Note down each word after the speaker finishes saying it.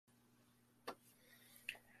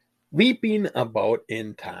Leaping about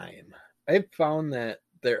in time. I've found that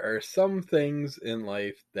there are some things in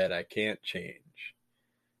life that I can't change,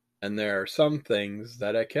 and there are some things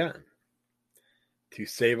that I can. To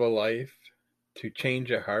save a life, to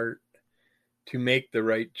change a heart, to make the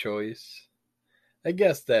right choice. I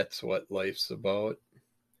guess that's what life's about.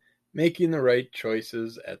 Making the right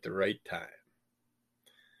choices at the right time.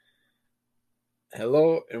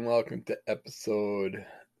 Hello, and welcome to episode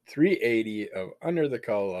 380 of Under the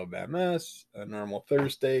Call of MS, a normal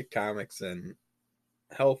Thursday comics and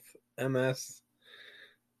health MS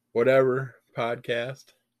whatever podcast.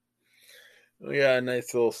 We got a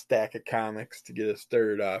nice little stack of comics to get us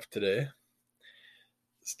started off today.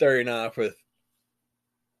 Starting off with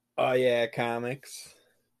Oh Yeah Comics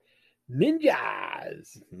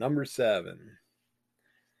Ninjas number 7.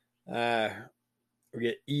 We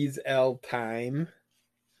get Ease L Time,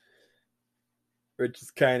 which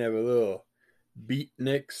is kind of a little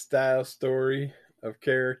beatnik style story of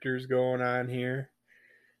characters going on here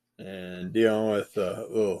and dealing with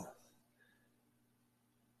little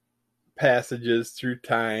passages through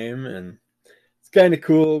time. And it's kind of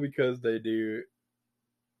cool because they do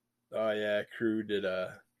Oh Yeah crew did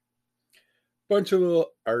a bunch of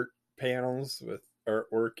little art panels with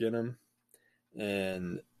artwork in them,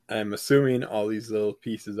 and I'm assuming all these little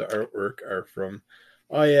pieces of artwork are from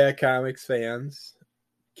Oh Yeah Comics fans,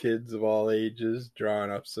 kids of all ages,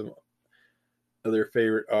 drawing up some of their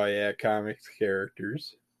favorite Oh Yeah Comics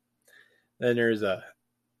characters. Then there's a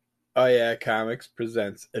Oh Yeah Comics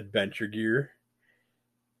presents Adventure Gear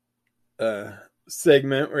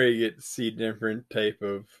segment where you get to see different type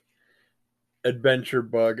of adventure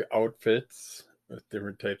bug outfits with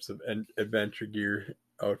different types of adventure gear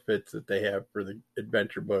outfits that they have for the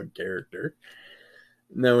adventure bug character.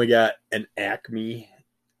 And then we got an Acme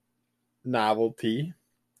novelty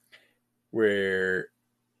where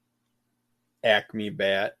Acme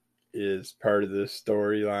Bat is part of the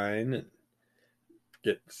storyline, and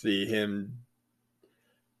get to see him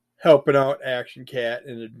helping out Action Cat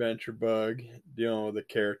and Adventure Bug, dealing with a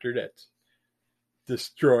character that's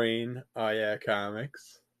destroying Oh Yeah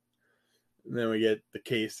Comics. And then we get the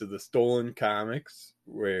case of the stolen comics,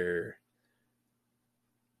 where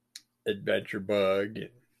Adventure Bug and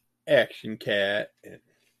Action Cat and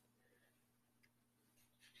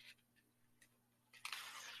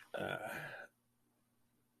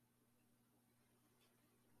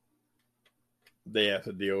they have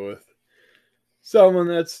to deal with someone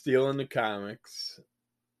that's stealing the comics.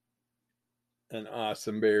 And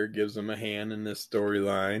Awesome Bear gives them a hand in this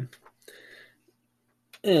storyline.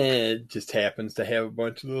 And it just happens to have a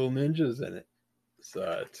bunch of little ninjas in it.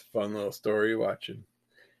 So it's a fun little story watching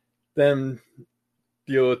them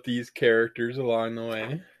deal with these characters along the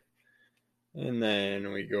way. And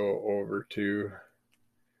then we go over to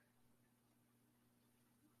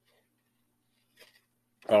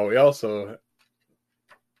we also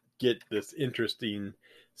get this interesting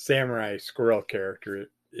samurai squirrel character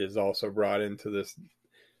is also brought into this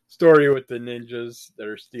story with the ninjas that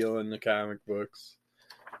are stealing the comic books.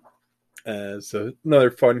 So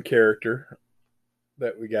another fun character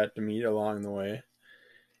that we got to meet along the way.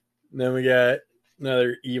 And then we got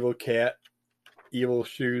another Evil Cat, Evil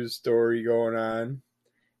Shoes story going on,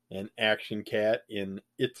 and Action Cat in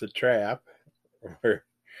It's a Trap, where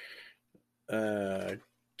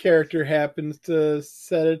character happens to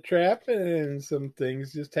set a trap and some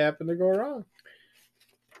things just happen to go wrong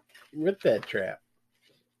with that trap.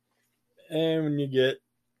 And when you get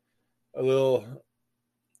a little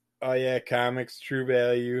Oh Yeah Comics True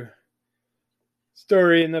Value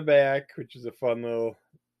story in the back, which is a fun little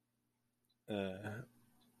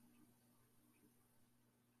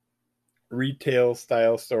retail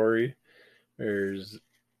style story. There's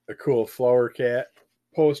a cool Flower Cat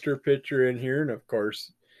poster picture in here, and of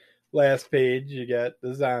course, last page you got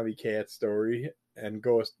the Zombie Cat story, and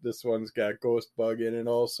Ghost. This one's got Ghost Bug in it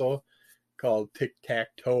also, called Tic Tac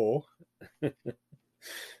Toe. You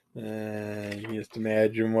can just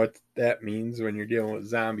imagine what that means when you're dealing with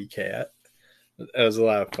Zombie Cat. That was a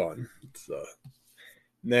lot of fun. So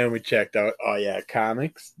then we checked out Oh Yeah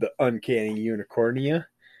Comics, the Uncanny Unicornia,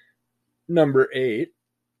 number 8,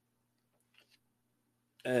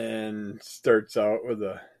 and starts out with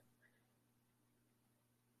a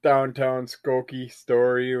downtown Skokie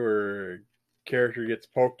story where a character gets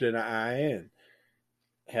poked in the eye and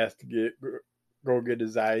has to go get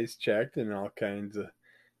his eyes checked, and all kinds of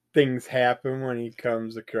things happen when he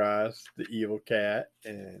comes across the evil cat,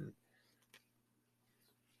 and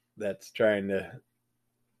that's trying to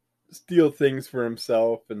steal things for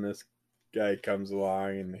himself. And this guy comes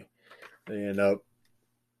along, and they end up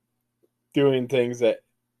doing things that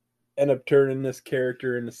end up turning this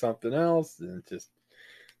character into something else, and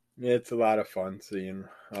it's a lot of fun seeing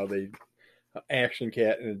how Action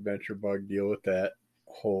Cat and Adventure Bug deal with that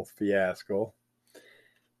whole fiasco.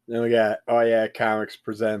 Then we got Oh Yeah Comics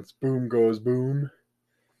presents Boom Goes Boom,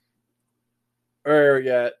 where we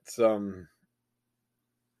got some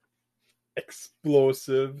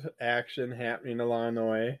explosive action happening along the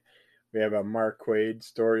way. We have a Mark Quaid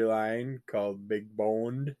storyline called Big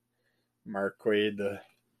Boned. Mark Quaid, the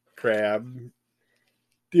crab,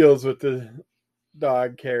 deals with the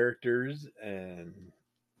dog characters and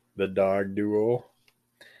the dog duo,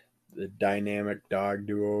 the dynamic dog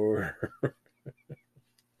duo.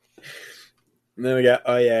 And then we got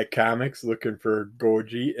Oh Yeah Comics looking for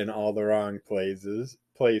Goji in all the wrong places.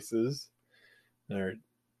 There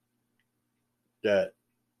got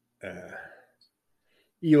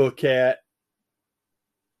Evil Cat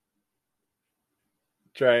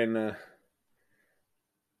trying to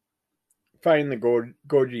find the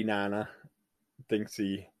Goji Nana. Thinks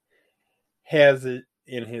he has it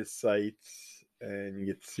in his sights, and you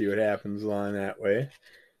get to see what happens along that way.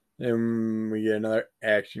 Then we get another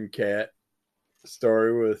Action Cat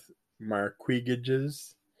story with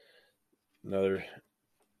Marquigages, another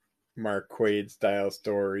Mark Quaid style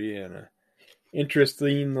story, and a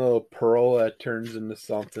interesting little pearl that turns into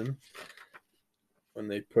something when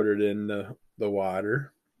they put it in the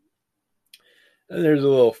water. And there's a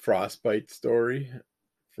little Frostbite story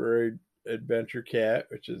for Adventure Cat,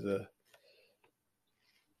 which is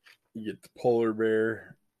you get the polar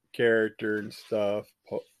bear character and stuff,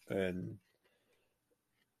 and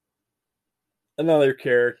another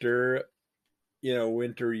character,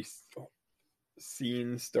 wintry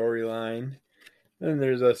scene storyline. And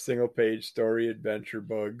there's a single page story, Adventure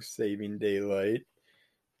Bug Saving Daylight.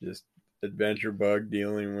 Just Adventure Bug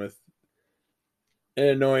dealing with an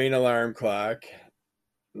annoying alarm clock.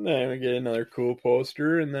 And then we get another cool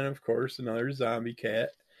poster, and then of course another Zombie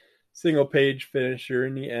Cat single page finisher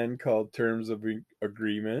in the end called Terms of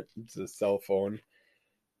Agreement. It's a cell phone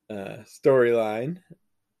storyline.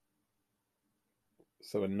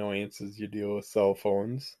 Some annoyances you deal with cell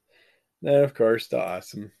phones. Then of course the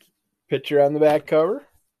awesome picture on the back cover.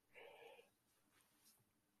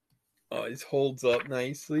 Always holds up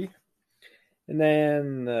nicely. And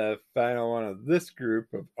then the final one of this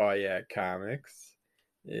group of Oh Yeah Comics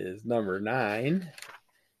is number 9.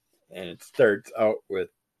 And it starts out with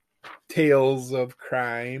Tales of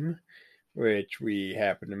Crime, which we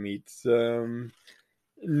happen to meet some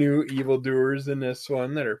new evildoers in this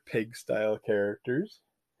one that are pig style characters.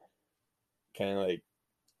 Kind of like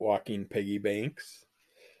walking piggy banks.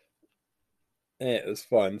 And it was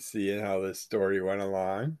fun seeing how this story went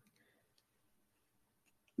along.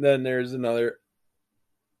 Then there's another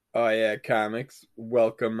Oh Yeah Comics,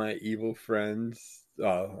 Welcome My Evil Friends.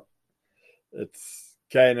 It's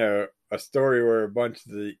kind of a story where a bunch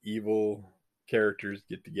of the evil characters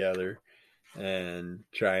get together and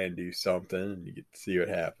try and do something, and you get to see what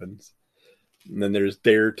happens. And then there's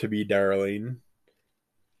Dare to Be Darling,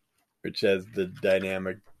 which has the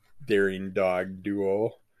dynamic daring dog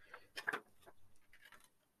duo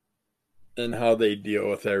and how they deal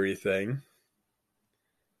with everything.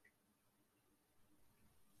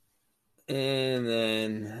 And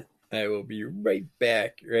then I will be right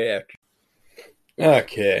back right after.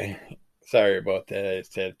 Okay. Sorry about that. I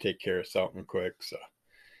just had to take care of something quick.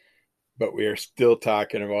 But we are still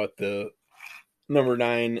talking about the number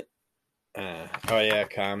 9 Oh Yeah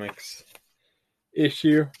Comics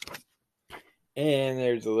issue. And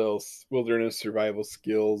there's a little wilderness survival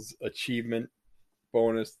skills achievement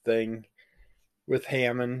bonus thing with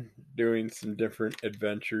Hammond doing some different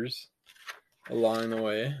adventures along the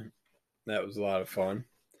way. That was a lot of fun.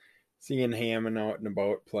 Seeing Hammond out and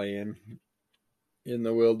about playing in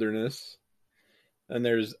the wilderness. And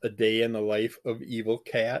there's A Day in the Life of Evil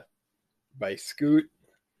Cat by Scoot,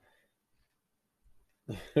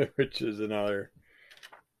 which is another.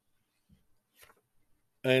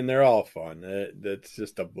 And they're all fun. That's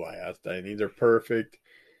just a blast. I mean, these are perfect.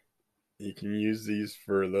 You can use these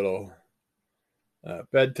for little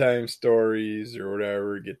bedtime stories or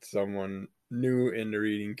whatever. Get someone new into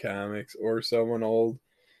reading comics or someone old.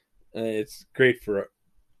 It's great for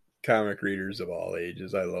comic readers of all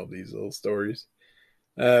ages. I love these little stories.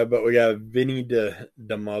 But we got Vinny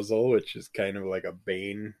the Muzzle, which is kind of like a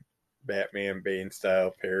Batman Bane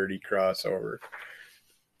style parody crossover.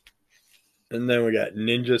 And then we got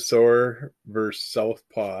Ninja Sor versus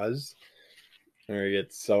Southpaws. Where we get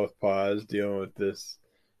Southpaws dealing with this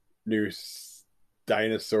new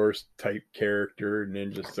dinosaur type character,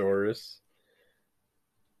 Ninjasaurus.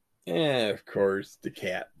 And of course, the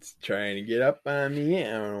cat's trying to get up on me.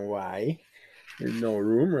 I don't know why. There's no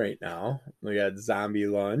room right now. We got Zombie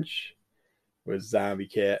Lunch with Zombie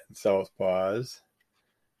Cat and Southpaws.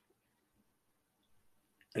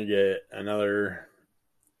 I get another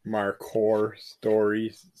Mark Hoare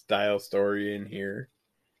style story in here.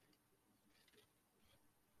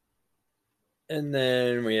 And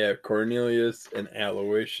then we have Cornelius and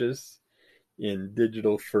Aloysius in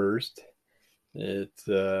Digital First. It's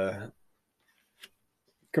a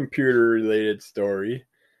computer related story.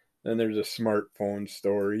 Then there's a smartphone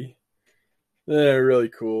story. Then a really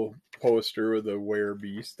cool poster with a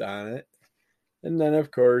werebeast on it. And then,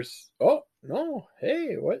 of course, oh, no,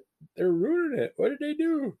 hey, what? They're ruining it. What did they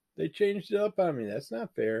do? They changed it up on me. That's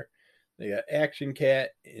not fair. They got Action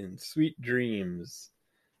Cat and Sweet Dreams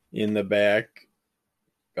in the back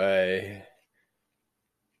by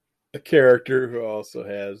a character who also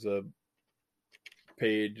has a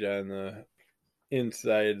page on the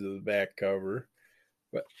inside of the back cover.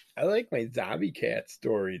 But I like my Zombie Cat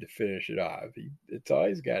story to finish it off. It's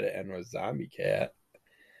always got to end with Zombie Cat.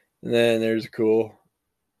 And then there's a cool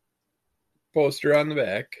poster on the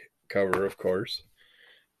back cover, of course.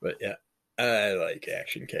 But yeah, I like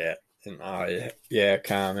Action Cat and yeah,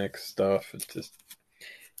 comics stuff.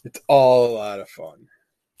 It's all a lot of fun.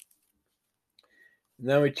 And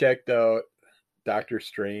then we checked out Doctor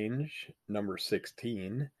Strange number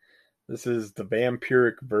 16. This is the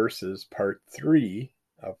Vampiric Verses part 3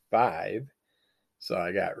 of 5. So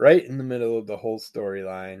I got right in the middle of the whole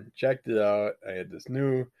storyline, checked it out. I had this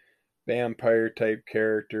new vampire type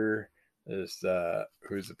character, this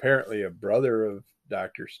who's apparently a brother of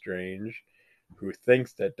Doctor Strange, who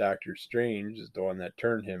thinks that Doctor Strange is the one that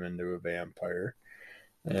turned him into a vampire.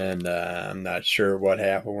 And I'm not sure what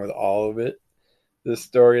happened with all of it. This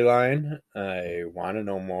storyline, I want to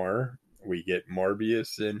know more. We get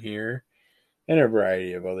Morbius in here and a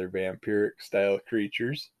variety of other vampiric style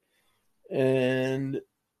creatures. And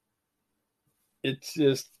it's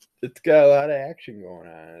got a lot of action going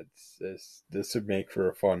on. This would make for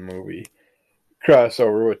a fun movie.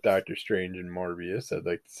 Crossover with Doctor Strange and Morbius. I'd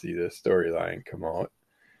like to see this storyline come out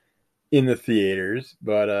in the theaters.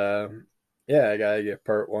 But yeah, I gotta get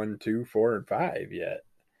part 1, 2, 4, and 5 yet.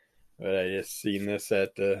 But I just seen this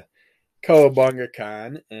at the Cowabunga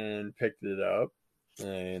Con and picked it up.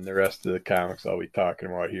 And the rest of the comics I'll be talking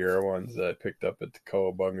about here are ones that I picked up at the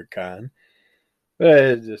Cowabunga Con. But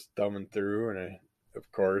I was just thumbing through, and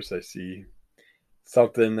of course, I see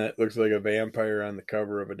something that looks like a vampire on the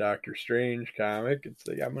cover of a Doctor Strange comic. It's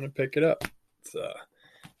like, I'm going to pick it up. So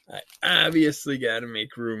I obviously got to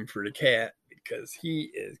make room for the cat because he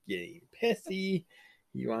is getting pissy.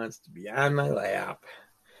 He wants to be on my lap.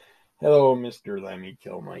 Hello, Mr. Lemmy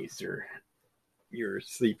Kilmister. You're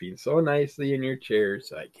sleeping so nicely in your chair,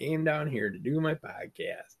 so I came down here to do my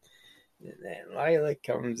podcast. And then Lila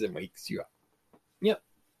comes and wakes you up. Yep,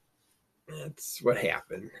 that's what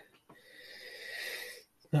happened.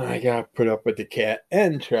 Now I gotta put up with the cat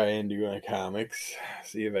and try and do my comics.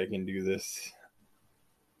 See if I can do this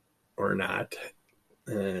or not.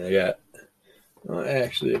 Well,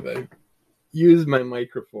 actually, if I use my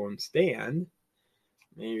microphone stand,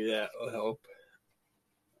 maybe that will help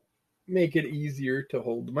make it easier to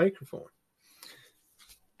hold the microphone.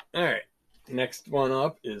 All right, next one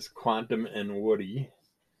up is Quantum and Woody.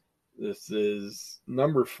 This is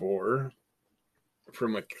number 4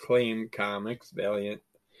 from Acclaim Comics, Valiant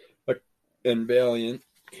and Valiant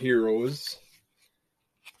Heroes.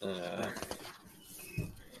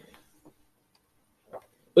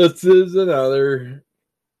 This is another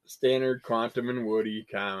standard Quantum and Woody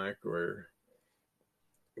comic where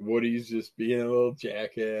Woody's just being a little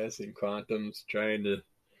jackass and Quantum's trying to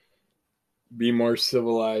be more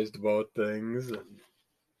civilized about things. And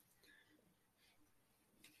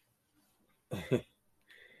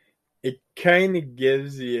it kind of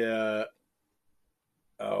gives you a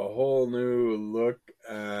whole new look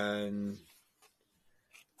on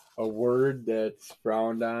a word that's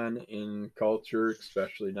frowned on in culture,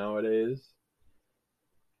 especially nowadays.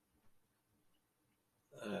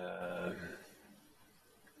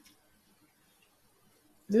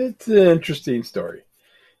 It's an interesting story.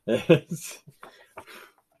 It's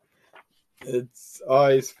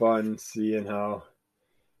always fun seeing how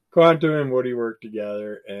Quantum and Woody work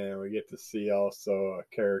together, and we get to see also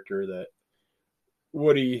a character that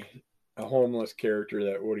a homeless character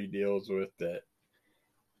that Woody deals with that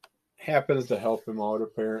happens to help him out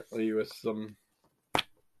apparently with some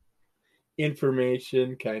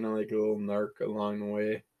information, kind of like a little narc along the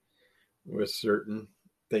way with certain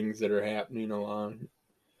things that are happening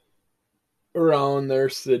around their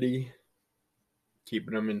city.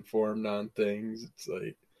 keeping them informed on things. It's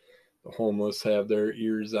like the homeless have their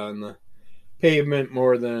ears on the pavement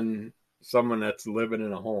more than someone that's living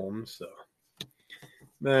in a home. So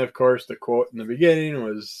then, of course, the quote in the beginning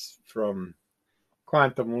was from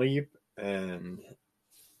Quantum Leap, and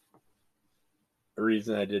the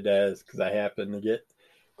reason I did that is because I happened to get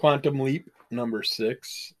Quantum Leap number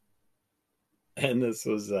 6, and this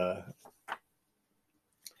was I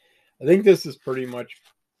think this is pretty much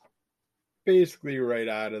basically right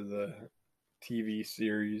out of the TV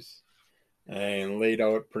series and laid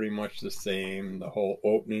out pretty much the same. The whole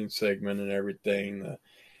opening segment and everything, the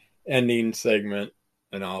ending segment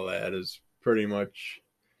and all that is pretty much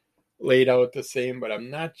laid out the same, but I'm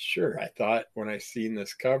not sure. I thought when I seen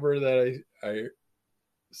this cover that I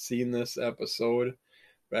seen this episode,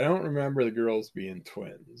 but I don't remember the girls being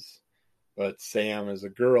twins. But Sam is a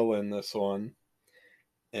girl in this one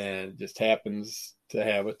and just happens to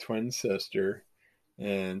have a twin sister,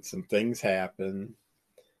 and some things happen.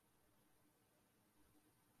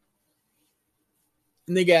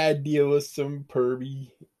 And they got to deal with some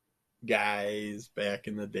pervy guys back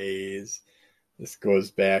in the days. This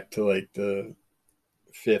goes back to like the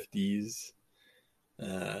 50s,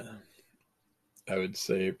 I would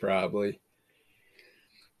say, probably.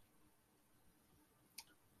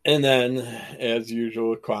 And then, as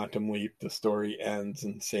usual, Quantum Leap, the story ends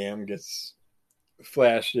and Sam gets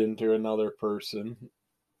flashed into another person.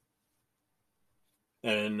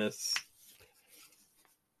 And this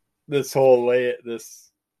whole this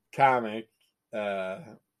comic, I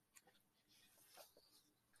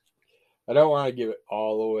don't want to give it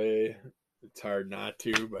all away. It's hard not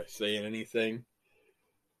to by saying anything.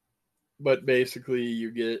 But basically, you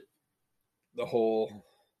get the whole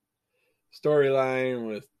storyline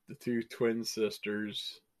with the two twin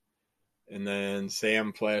sisters, and then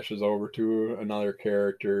Sam flashes over to another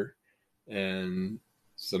character, and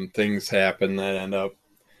some things happen that end up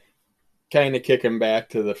kind of kicking back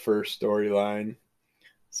to the first storyline.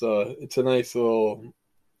 So it's a nice little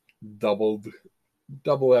double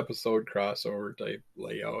episode crossover type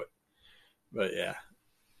layout. But yeah,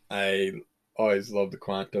 I always love the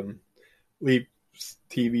Quantum Leap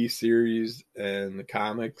TV series and the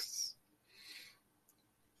comics.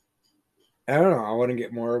 I don't know. I want to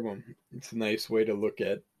get more of them. It's a nice way to look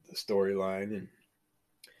at the storyline, and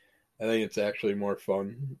I think it's actually more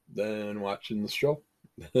fun than watching the show.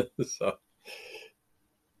 So,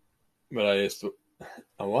 but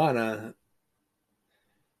I wanna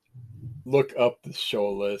look up the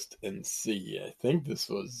show list and see. I think this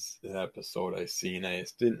was an episode I seen. I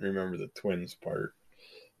just didn't remember the twins part.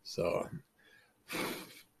 So,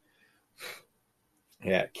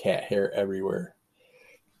 yeah, cat hair everywhere.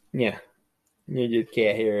 Yeah, you just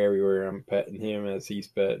cat hair everywhere. I'm petting him as he's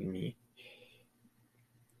petting me.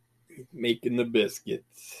 Making the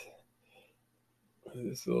biscuits.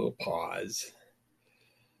 This little pause.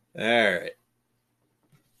 All right.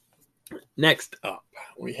 Next up,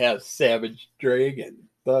 we have Savage Dragon.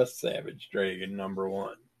 The Savage Dragon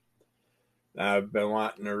 #1. I've been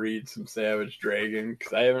wanting to read some Savage Dragon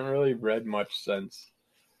because I haven't really read much since,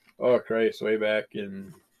 oh Christ, way back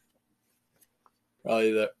in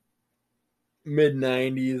probably the mid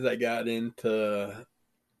 90s. I got into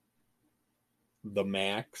the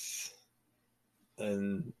Max,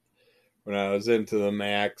 and when I was into the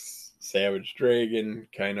Max, Savage Dragon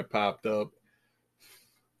kind of popped up,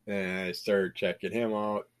 and I started checking him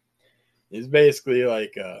out. He's basically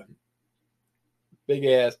like a big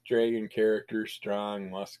ass dragon character,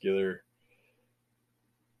 strong, muscular,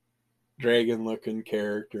 dragon looking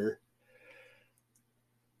character.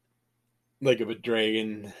 Like if a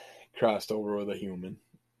dragon crossed over with a human.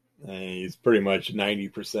 He's pretty much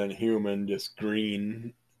 90% human, just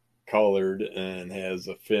green colored, and has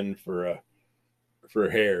a fin for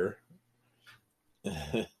hair,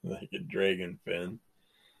 like a dragon fin.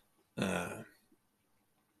 And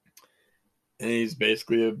he's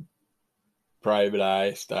basically a private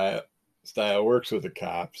eye style. Works with the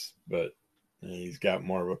cops, but he's got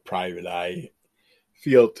more of a private eye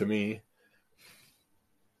feel to me.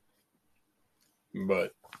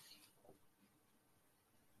 But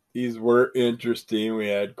these were interesting. We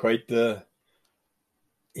had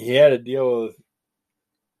he had to deal with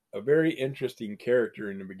a very interesting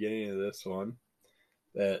character in the beginning of this one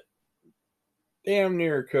that damn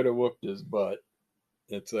near could have whooped his butt.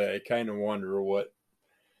 It's like I kind of wonder what.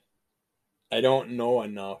 I don't know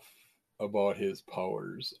enough about his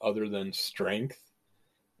powers other than strength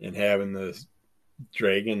and having this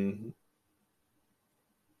dragon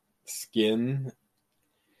skin,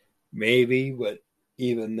 maybe, but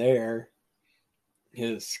even there,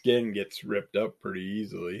 his skin gets ripped up pretty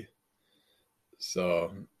easily.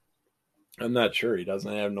 So I'm not sure. He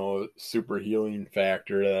doesn't have no super healing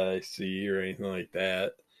factor that I see or anything like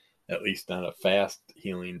that. At least not a fast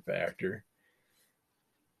healing factor.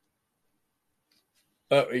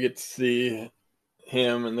 But we get to see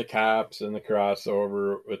him and the cops and the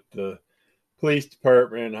crossover with the police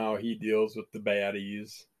department and how he deals with the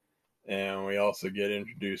baddies. And we also get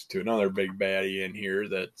introduced to another big baddie in here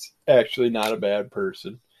that's actually not a bad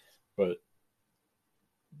person, but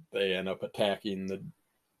they end up attacking the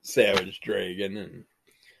Savage Dragon. And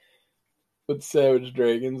but Savage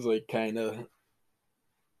Dragon's like kind of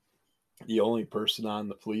the only person on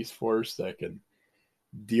the police force that can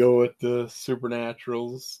deal with the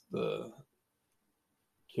supernaturals, the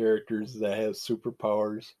characters that have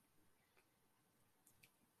superpowers.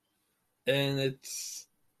 And it's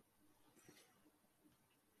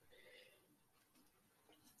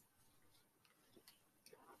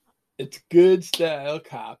good style,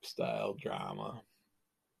 cop style drama.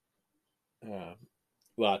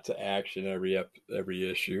 Lots of action every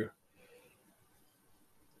issue,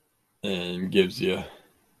 and gives you a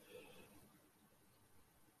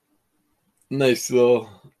nice little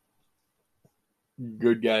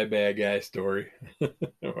good guy, bad guy story,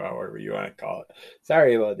 however you want to call it.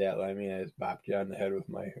 Sorry about that, Lemmy. I just bopped you on the head with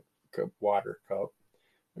my water cup.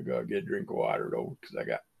 I gotta get a drink of water though, because I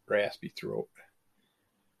got raspy throat.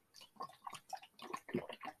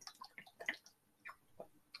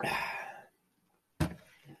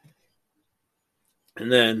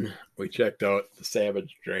 And then we checked out the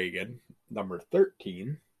Savage Dragon number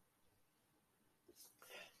 13.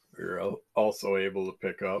 We were also able to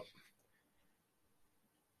pick up.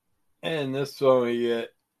 And this one we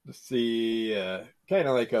get to see kind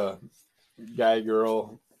of like a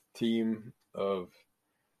guy-girl team of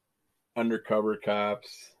undercover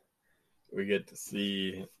cops. We get to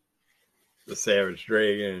see the Savage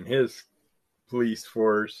Dragon and his police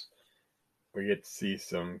force. We get to see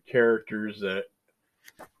some characters that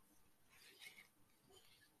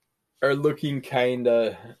are looking kind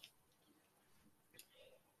of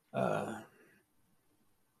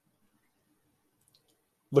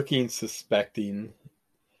looking suspecting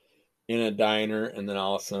in a diner, and then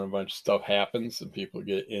all of a sudden a bunch of stuff happens and people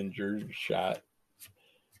get injured, shot.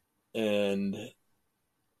 And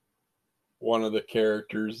one of the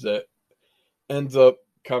characters that ends up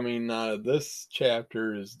coming out of this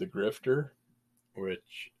chapter is the Grifter,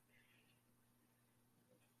 which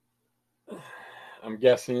I'm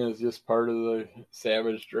guessing is just part of the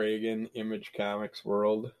Savage Dragon Image Comics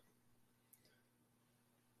world.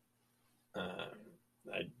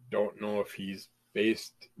 I don't know if he's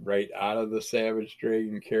based right out of the Savage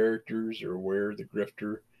Dragon characters or where the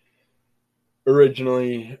Grifter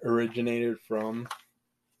originally originated from.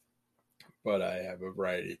 But I have a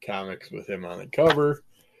variety of comics with him on the cover.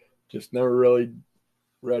 Just never really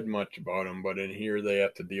read much about him. But in here, they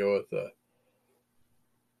have to deal with a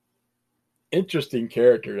interesting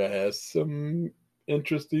character that has some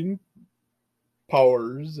interesting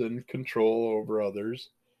powers and control over others.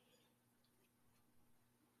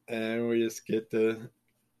 And we just get to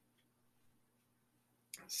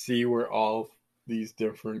see where all these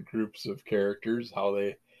different groups of characters, how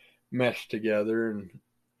they mesh together and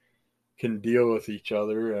can deal with each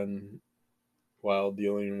other, and while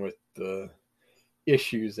dealing with the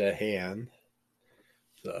issues at hand.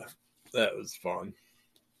 So that was fun.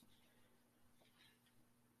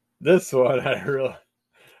 This one I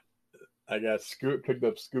got picked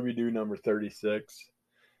up Scooby-Doo number 36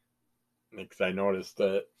 because I noticed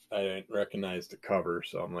that I didn't recognize the cover,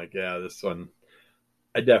 so I'm like, yeah, this one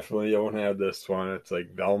I definitely don't have. This one. It's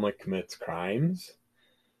like Velma commits crimes,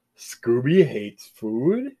 Scooby hates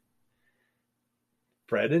food,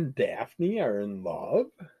 Fred and Daphne are in love.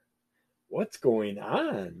 What's going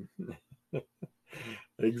on?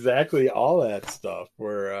 Exactly all that stuff.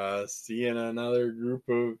 We're seeing another group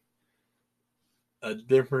of a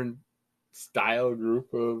different style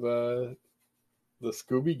group of the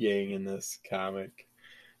Scooby Gang in this comic.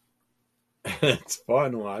 It's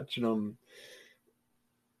fun watching them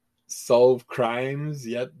solve crimes,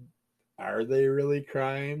 yet are they really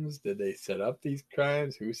crimes? Did they set up these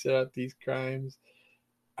crimes? Who set up these crimes?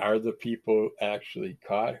 Are the people actually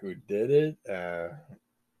caught who did it?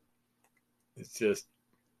 It's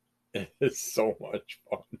so much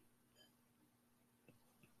fun.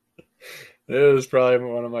 It was probably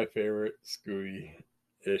one of my favorite Scooby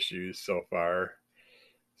issues so far.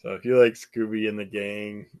 So if you like Scooby and the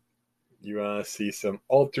Gang, you want to see some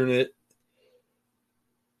alternate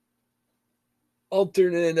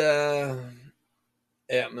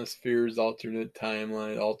atmospheres, alternate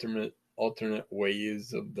timeline, alternate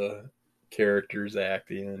ways of the characters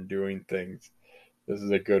acting and doing things. This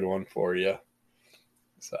is a good one for you.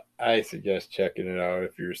 So I suggest checking it out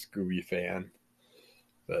if you're a Scooby fan.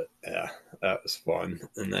 But yeah, that was fun.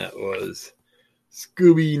 And that was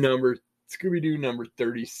Scooby Doo number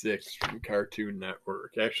 36 from Cartoon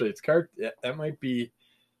Network. Actually,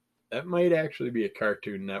 that might actually be a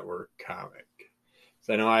Cartoon Network comic.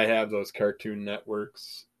 So I know I have those Cartoon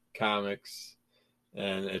Networks comics,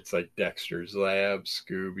 and it's like Dexter's Lab,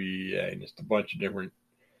 Scooby, and just a bunch of different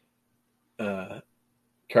uh,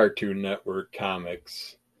 Cartoon Network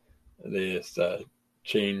comics. They just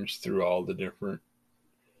change through all the different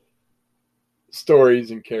stories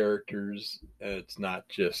and characters. And it's not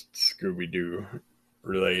just Scooby Doo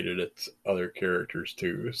related, it's other characters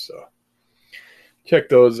too. So check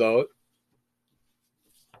those out.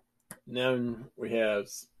 And then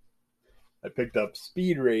I picked up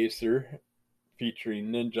Speed Racer featuring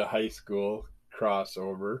Ninja High School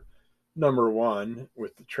crossover number 1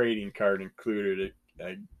 with the trading card included.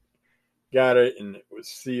 I got it and it was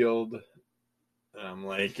sealed. And I'm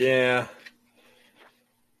like, yeah,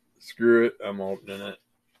 screw it. I'm opening it.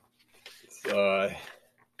 So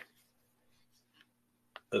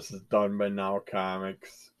this is done by Now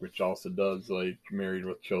Comics, which also does like Married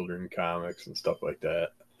with Children comics and stuff like that.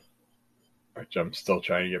 Which I'm still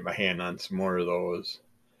trying to get my hand on some more of those.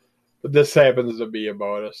 But this happens to be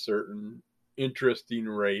about a certain interesting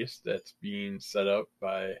race that's being set up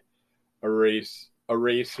by a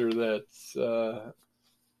racer that's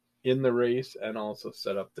in the race and also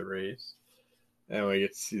set up the race. And we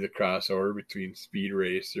get to see the crossover between Speed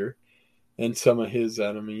Racer and some of his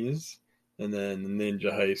enemies, and then the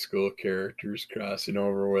Ninja High School characters crossing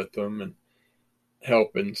over with them and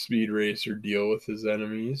helping Speed Racer deal with his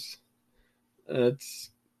enemies.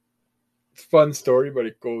 It's a fun story, but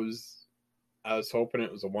it goes. I was hoping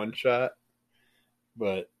it was a one shot,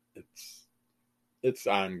 but it's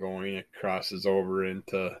ongoing. It crosses over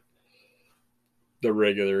into the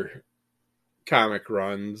regular comic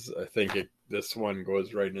runs. I think this one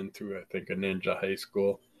goes right into a Ninja High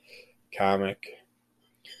School comic,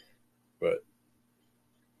 but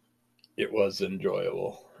it was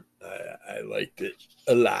enjoyable. I liked it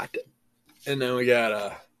a lot. And then we got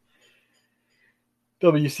a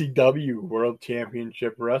WCW World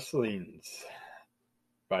Championship Wrestling's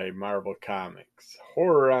by Marvel Comics.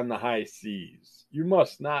 Horror on the High Seas. You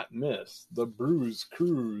must not miss the Bruise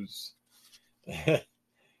Cruise.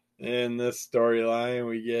 In this storyline,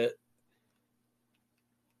 we get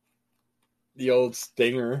the old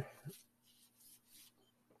Stinger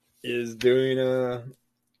is doing a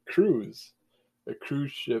cruise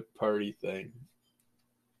ship party thing.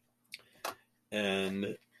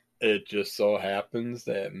 And it just so happens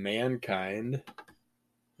that Mankind,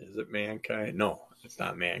 is it Mankind? No, it's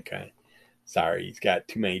not Mankind. Sorry, he's got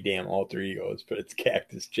too many damn alter egos, but it's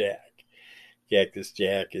Cactus Jack. Cactus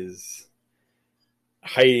Jack is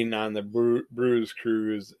hiding on the Bruise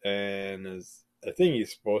Cruise and I think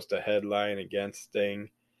he's supposed to headline against Sting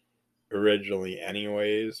originally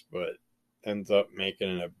anyways, but ends up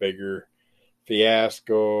making it a bigger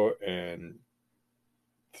fiasco and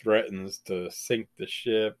threatens to sink the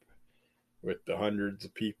ship with the hundreds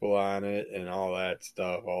of people on it and all that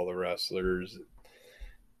stuff, all the wrestlers.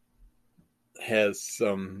 Has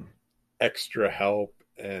some extra help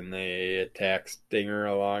and they attack Stinger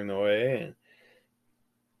along the way. And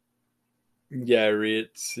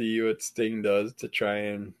see what Sting does to try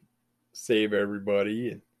and save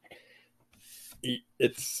everybody. And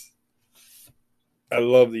I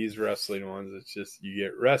love these wrestling ones. It's just you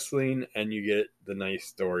get wrestling and you get the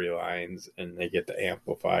nice storylines, and they get to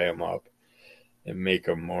amplify them up and make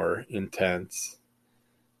them more intense.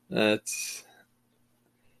 That's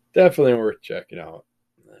definitely worth checking out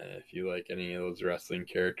if you like any of those wrestling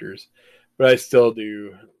characters. But I still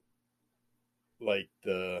do like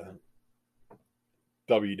the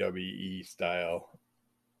WWE style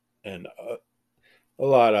and a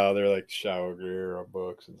lot of other like Chavo Guerrero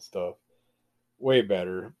books and stuff. Way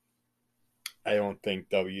better. I don't think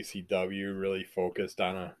WCW really focused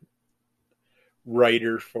on a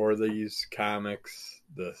writer for these comics.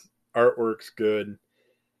 The artwork's good,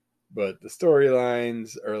 but the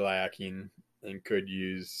storylines are lacking and could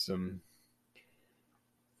use some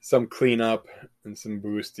cleanup and some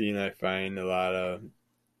boosting. I find a lot of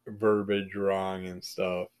verbiage wrong and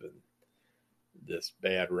stuff and just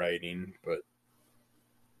bad writing, but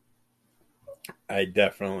I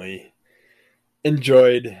definitely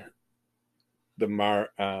enjoyed the Marvel.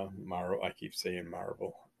 I keep saying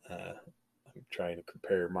Marvel. I'm trying to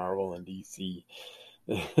compare Marvel and DC.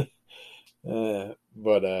 But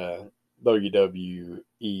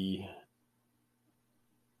WWE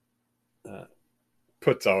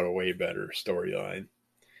puts out a way better storyline.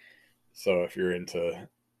 So if you're into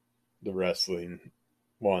the wrestling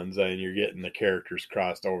ones, I mean, you're getting the characters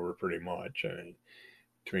crossed over pretty much. I mean,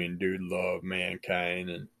 between Dude Love, Mankind,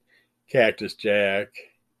 and Cactus Jack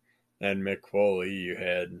and Mick Foley, you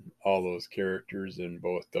had all those characters in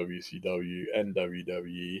both WCW and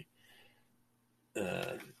WWE.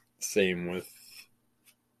 Same with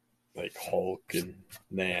like Hulk and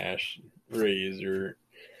Nash, Razor.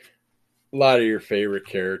 A lot of your favorite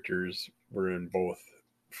characters were in both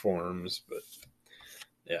forms, but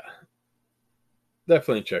yeah,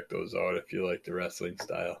 definitely check those out if you like the wrestling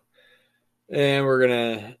style. And we're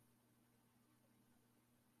gonna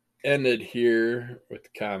end it here with the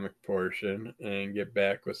comic portion and get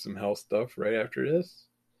back with some health stuff right after this.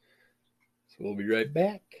 So we'll be right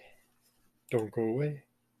back. Don't go away.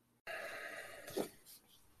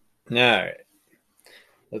 All right,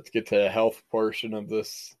 let's get to the health portion of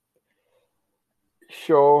this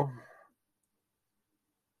show.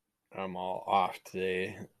 I'm all off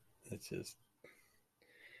today. It's just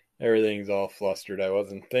everything's all flustered. I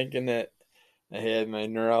wasn't thinking that I had my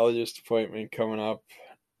neurologist appointment coming up,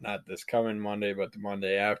 not this coming Monday, but the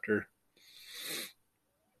Monday after.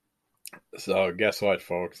 So guess what,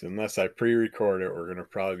 folks? Unless I pre-record it, we're going to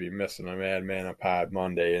probably be missing a Madman Pod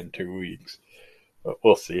Monday in 2 weeks. But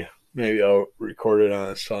we'll see. Maybe I'll record it on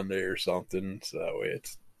a Sunday or something, so that way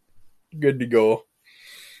it's good to go.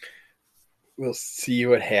 We'll see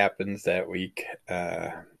what happens that week.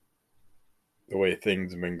 The way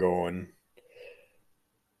things have been going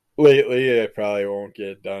lately, I probably won't get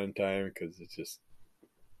it done in time because it's just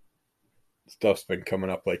stuff's been coming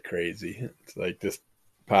up like crazy. It's like this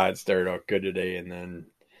pod started out good today, and then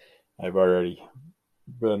I've already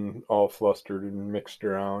been all flustered and mixed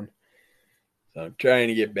around. So I'm trying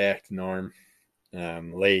to get back to norm.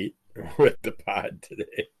 I'm late with the pod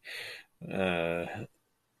today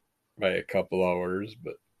by a couple hours,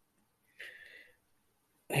 but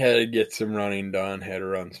had to get some running done. Had to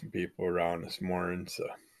run some people around this morning, so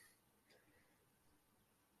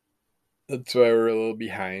that's why we're a little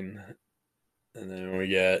behind. And then we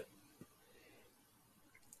got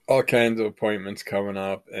all kinds of appointments coming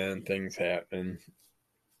up and things happening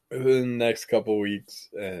within the next couple weeks,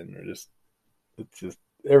 and it's just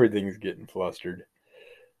everything's getting flustered.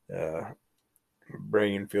 My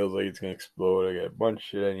brain feels like it's gonna explode. I got a bunch of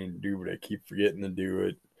shit I need to do, but I keep forgetting to do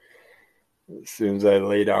it. As soon as I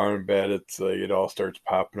lay down in bed, it's like it all starts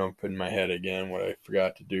popping up in my head again what I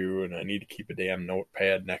forgot to do, and I need to keep a damn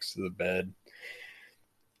notepad next to the bed.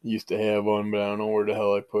 Used to have one, but I don't know where the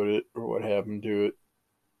hell I put it or what happened to it.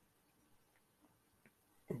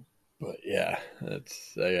 But yeah,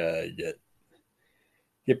 that's I gotta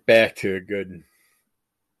get back to a good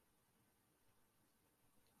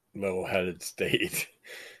level-headed state.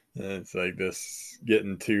 And it's like this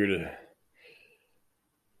getting 2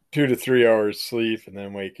 to 3 hours sleep and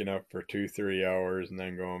then waking up for 2-3 hours and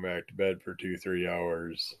then going back to bed for 2-3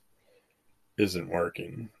 hours isn't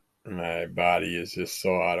working. My body is just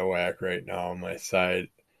so out of whack right now. My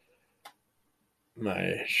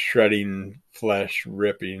shredding flesh,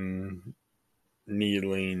 ripping,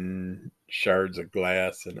 needling shards of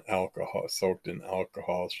glass and alcohol soaked in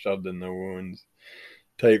alcohol shoved in the wounds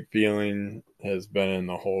type feeling has been in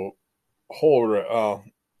the whole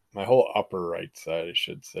my whole upper right side, I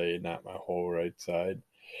should say, not my whole right side.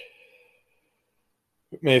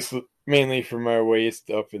 Mainly from my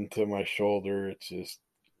waist up into my shoulder. It just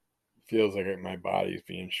feels like my body's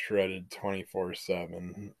being shredded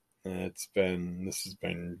 24/7. And this has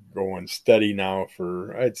been going steady now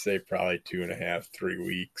for, I'd say, probably 2.5, 3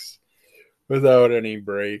 weeks without any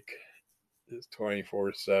break. It's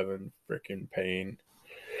 24/7 freaking pain.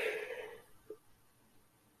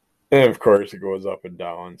 And of course, it goes up and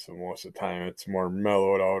down. So most of the time, it's more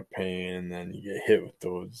mellowed out pain, and then you get hit with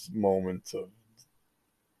those moments of,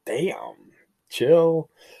 damn, chill.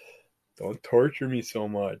 Don't torture me so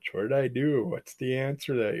much. What did I do? What's the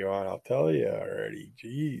answer that you want? I'll tell you already.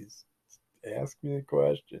 Jeez, ask me the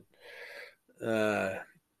question.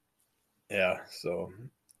 Yeah. So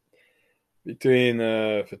between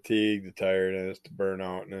the fatigue, the tiredness, the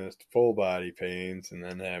burnoutness, the full body pains, and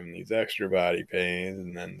then having these extra body pains,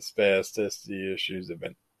 and then the spasticity issues have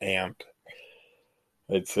been amped.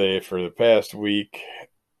 I'd say for the past week,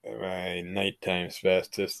 my nighttime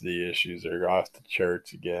spasticity issues are off the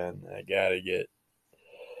charts again. I gotta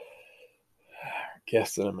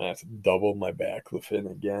guess that I'm gonna have to double my baclofen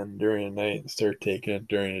again during the night and start taking it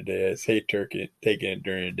during the day. I hate taking it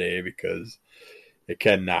during the day because it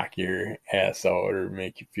can knock your ass out or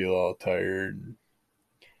make you feel all tired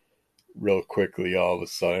real quickly all of a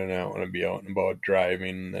sudden. I don't want to be out and about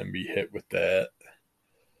driving and then be hit with that.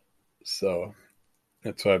 So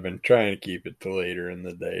that's why I've been trying to keep it to later in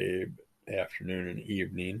the day, afternoon and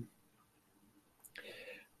evening.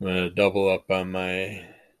 I'm going to double up on my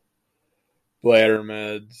bladder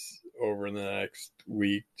meds over the next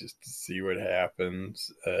week just to see what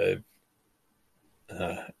happens. I've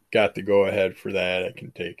got to go ahead for that. I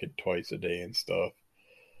can take it twice a day and stuff.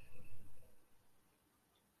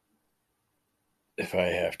 If I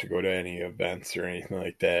have to go to any events or anything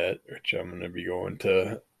like that, which I'm going to be going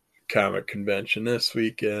to comic convention this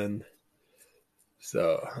weekend.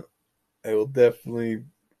 So I will definitely,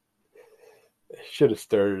 should have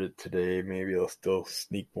started it today. Maybe I'll still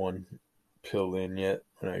sneak one pill in yet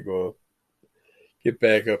when I go get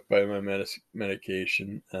back up by my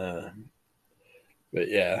medication. But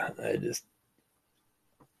yeah, I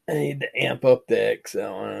need to amp up that because I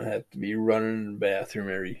don't want to have to be running in the bathroom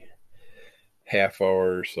every half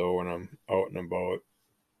hour or so when I'm out and about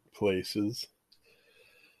places.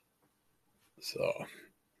 So,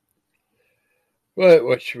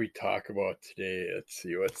 what should we talk about today? Let's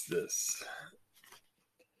see, what's this?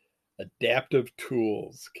 Adaptive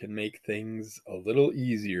tools can make things a little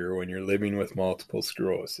easier when you're living with multiple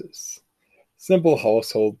sclerosis. Simple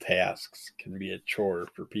household tasks can be a chore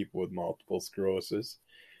for people with multiple sclerosis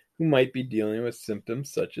who might be dealing with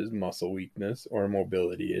symptoms such as muscle weakness or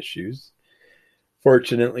mobility issues.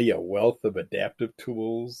 Fortunately, a wealth of adaptive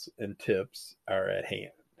tools and tips are at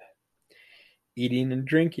hand. Eating and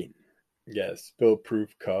drinking. Yes, spill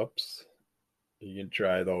proof cups. You can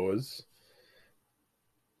try those.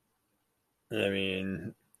 I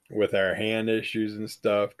mean, with our hand issues and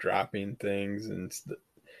stuff, dropping things and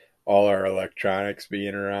all our electronics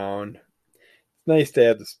being around, it's nice to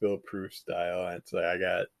have the spill proof style. It's like I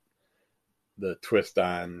got the twist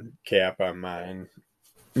on cap on my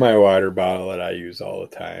water bottle that I use all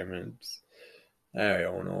the time, and I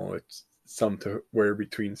don't know, it's somewhere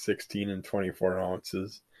between 16 and 24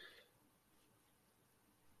 ounces,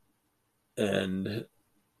 and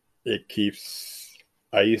it keeps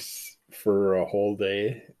ice for a whole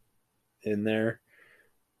day in there.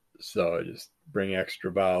 So I just bring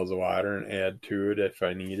extra bottles of water and add to it if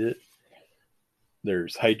I need it.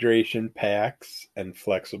 There's hydration packs and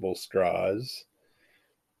flexible straws,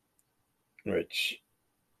 which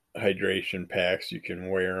hydration packs you can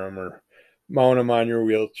wear them or mount them on your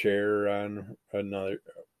wheelchair or on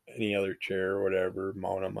any other chair or whatever.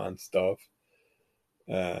 Mount them on stuff.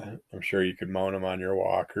 I'm sure you could mount them on your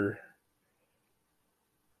walker,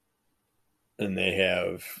 and they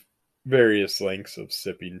have various lengths of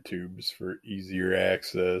sipping tubes for easier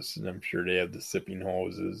access, and I'm sure they have the sipping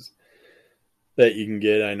hoses that you can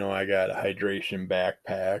get. I know I got a hydration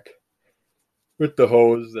backpack with the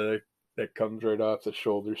hose that comes right off the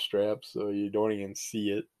shoulder strap, so you don't even see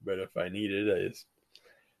it. But if I need it, I just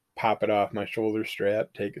pop it off my shoulder strap,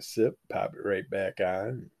 take a sip, pop it right back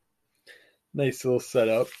on. Nice little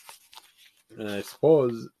setup. And I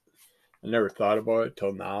suppose I never thought about it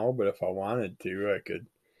till now, but if I wanted to, I could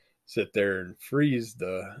sit there and freeze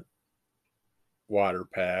the water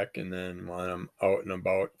pack, and then when I'm out and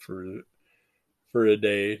about for a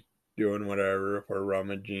day doing whatever, if we're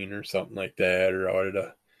rummaging or something like that, or out at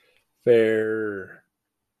a fair or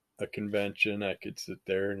a convention, I could sit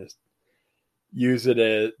there and just use it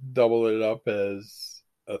as double it up as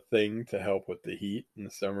a thing to help with the heat in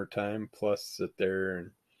the summertime, plus sit there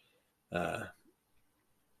and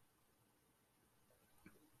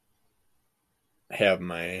have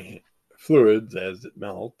my fluids as it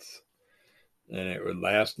melts, and it would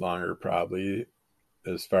last longer probably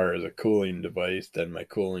as far as a cooling device than my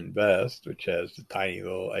cooling vest, which has the tiny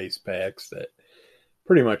little ice packs that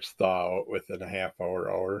pretty much thaw out within a half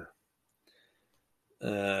hour.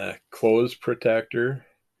 Clothes protector.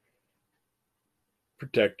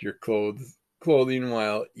 Protect your clothing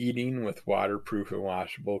while eating with waterproof and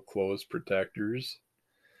washable clothes protectors.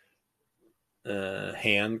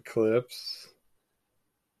 Hand clips.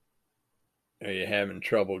 Are you having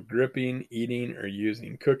trouble gripping, eating, or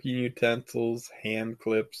using cooking utensils? Hand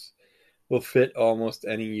clips will fit almost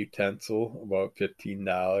any utensil, about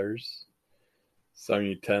 $15. Some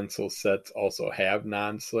utensil sets also have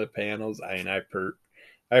non-slip handles. I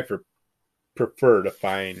prefer to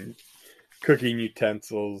find cooking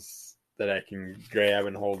utensils that I can grab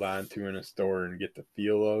and hold on to in a store and get the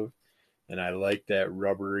feel of. And I like that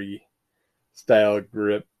rubbery style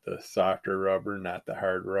grip, the softer rubber, not the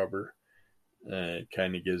hard rubber. It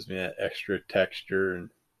kind of gives me that extra texture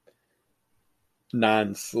and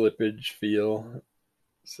non-slippage feel.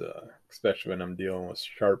 So, especially when I'm dealing with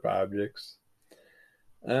sharp objects.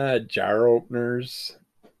 Jar openers.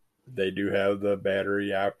 They do have the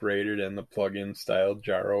battery operated and the plug-in style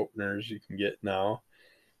jar openers you can get now.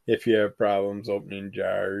 if you have problems opening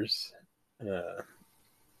jars. Uh,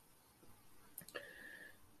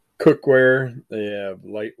 Cookware, they have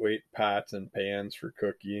lightweight pots and pans for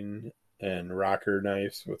cooking, and rocker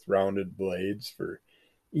knives with rounded blades for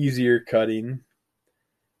easier cutting.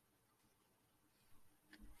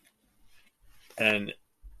 And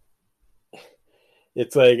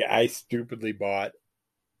it's like I stupidly bought,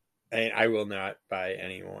 and I will not buy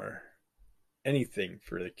anymore anything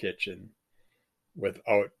for the kitchen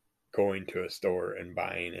without going to a store and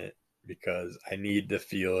buying it, because I need to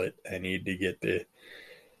feel it. I need to get the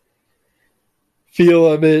feel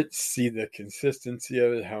of it, see the consistency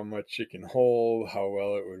of it, how much it can hold, how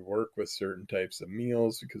well it would work with certain types of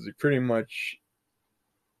meals, because we pretty much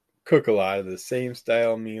cook a lot of the same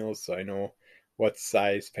style meals. So I know what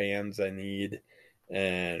size pans I need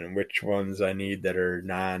and which ones I need that are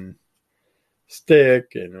non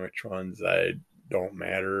stick and which ones I don't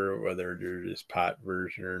matter whether they're just pot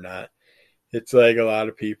version or not. It's like a lot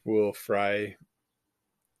of people will fry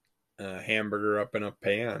a hamburger up in a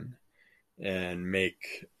pan and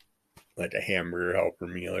make like a hamburger helper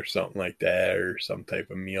meal or something like that, or some type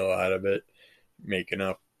of meal out of it, making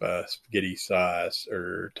up spaghetti sauce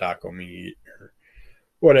or taco meat or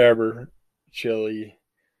whatever, chili.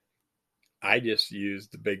 I just use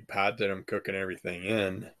the big pot that I'm cooking everything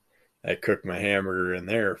in. I cook my hamburger in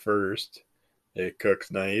there first. It cooks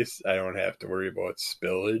nice. I don't have to worry about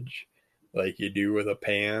spillage like you do with a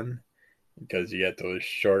pan, because you got those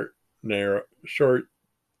short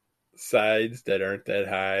sides that aren't that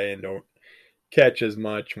high and don't catch as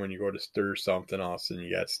much when you go to stir something. All of a sudden,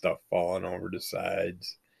 you got stuff falling over the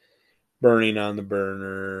sides, burning on the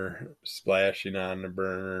burner, splashing on the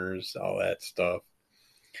burners, all that stuff.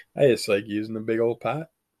 I just like using the big old pot.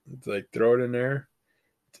 It's like throw it in there.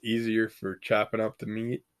 It's easier for chopping up the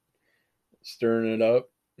meat, stirring it up,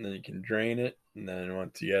 and then you can drain it. And then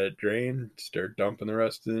once you got it drained, start dumping the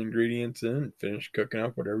rest of the ingredients in, finish cooking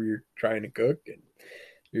up whatever you're trying to cook, and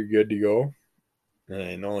you're good to go.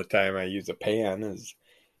 And the only time I use a pan is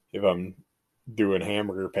if I'm doing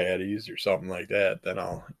hamburger patties or something like that, then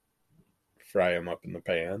I'll fry them up in the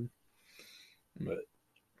pan. But,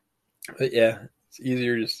 but yeah, it's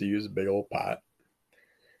easier just to use a big old pot.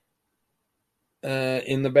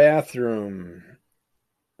 In the bathroom,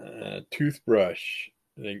 toothbrush.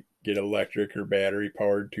 I think get electric or battery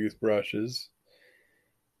powered toothbrushes.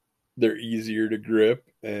 They're easier to grip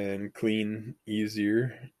and clean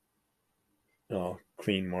easier.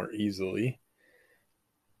 Clean more easily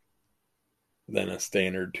than a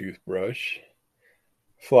standard toothbrush.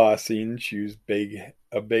 Flossing, choose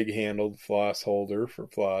a big handled floss holder for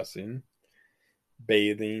flossing.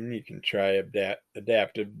 Bathing, you can try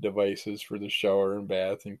adaptive devices for the shower and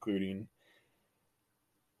bath, including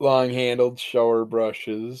long handled shower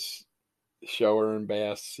brushes, shower and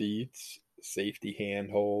bath seats, safety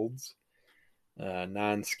handholds,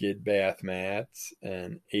 non skid bath mats,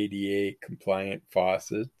 and ADA compliant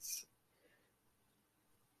faucets.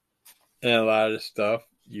 And a lot of stuff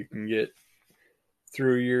you can get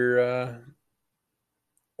through your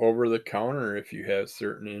over the counter if you have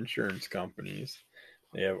certain insurance companies.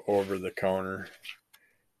 They have over the counter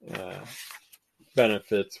uh,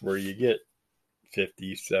 benefits where you get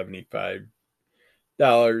 50, $75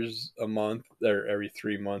 a month or every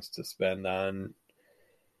 3 months to spend on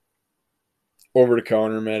over the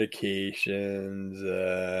counter medications,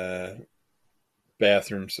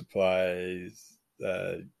 bathroom supplies,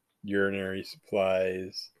 urinary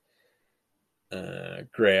supplies,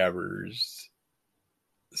 grabbers,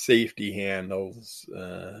 safety handles,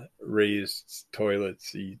 raised toilet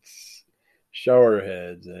seats, shower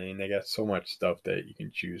heads. I mean, they got so much stuff that you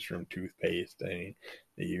can choose from. Toothpaste. I mean,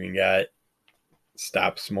 they even got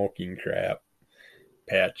stop smoking crap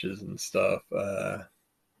patches and stuff. But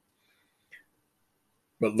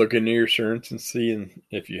look into your insurance and see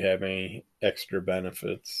if you have any extra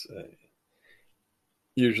benefits.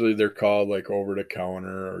 Usually they're called like over the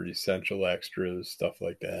counter or essential extras, stuff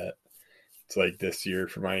like that. It's like this year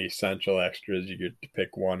for my essential extras, you get to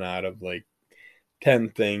pick one out of like 10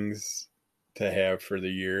 things to have for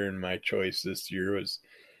the year. And my choice this year was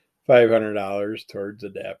 $500 towards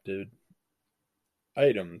adapted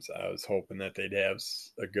items. I was hoping that they'd have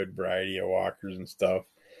a good variety of walkers and stuff.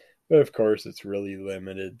 But of course, it's really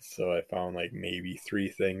limited. So I found like maybe 3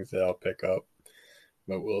 things that I'll pick up.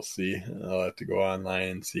 But we'll see. I'll have to go online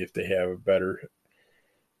and see if they have a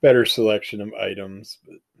better selection of items.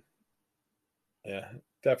 But yeah,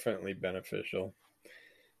 definitely beneficial.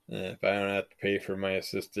 If I don't have to pay for my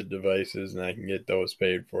assisted devices and I can get those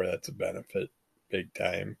paid for, that's a benefit big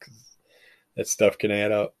time, because that stuff can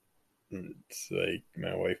add up. It's like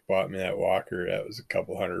my wife bought me that walker. That was a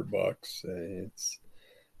couple $100. It's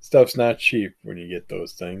stuff's not cheap when you get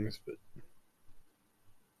those things, but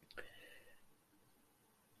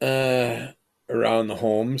around the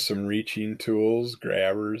home, some reaching tools,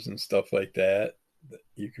 grabbers, and stuff like that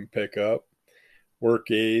you can pick up.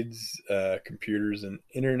 Work aids, computers, and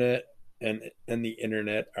internet, and the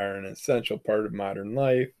internet are an essential part of modern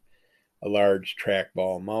life. A large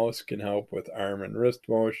trackball mouse can help with arm and wrist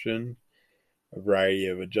motion. A variety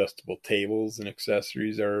of adjustable tables and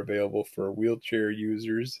accessories are available for wheelchair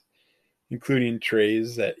users, including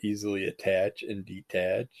trays that easily attach and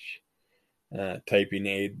detach. Typing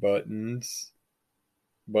aid buttons,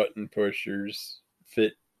 button pushers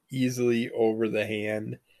fit easily over the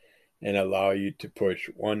hand and allow you to push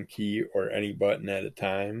one key or any button at a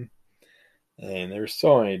time. And there's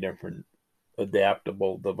so many different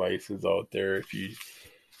adaptable devices out there. If you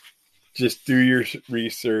just do your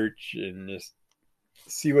research and just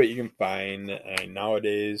see what you can find. And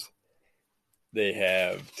nowadays, they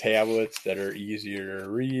have tablets that are easier to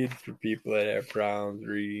read for people that have problems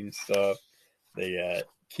reading stuff. They got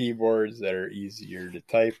keyboards that are easier to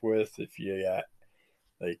type with if you got,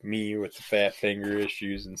 like me, with the fat finger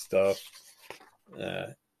issues and stuff.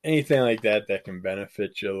 Anything like that that can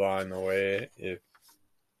benefit you along the way.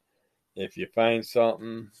 If you find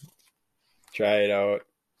something, try it out.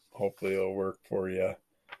 Hopefully it'll work for you.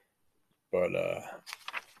 But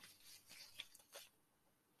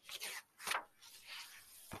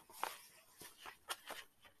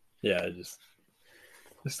yeah, just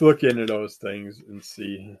look into those things and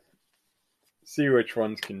see which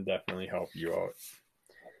ones can definitely help you out.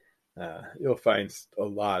 You'll find a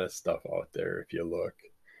lot of stuff out there if you look.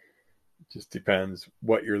 It just depends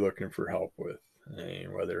what you're looking for help with. I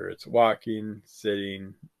mean, whether it's walking,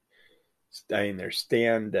 sitting, there's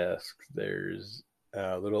stand desks, there's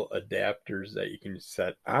little adapters that you can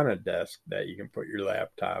set on a desk that you can put your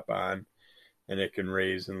laptop on, and it can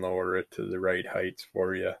raise and lower it to the right heights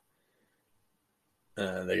for you.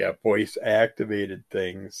 They got voice activated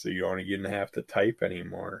things, so you don't even have to type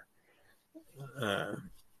anymore.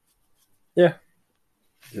 Yeah,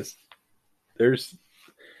 just there's,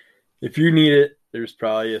 if you need it, there's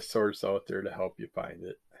probably a source out there to help you find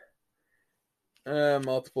it.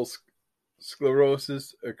 Multiple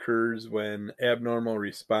sclerosis occurs when abnormal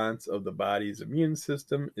response of the body's immune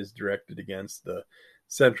system is directed against the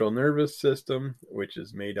central nervous system, which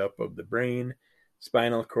is made up of the brain,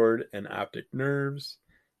 spinal cord, and optic nerves.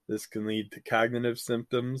 This can lead to cognitive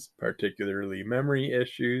symptoms, particularly memory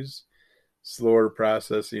issues, slower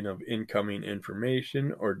processing of incoming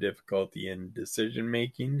information, or difficulty in decision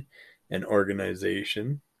making and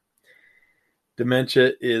organization.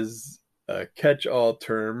 Dementia is a catch-all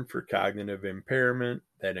term for cognitive impairment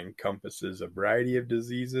that encompasses a variety of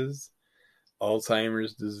diseases.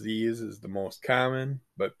 Alzheimer's disease is the most common,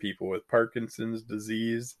 but people with Parkinson's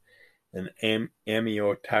disease and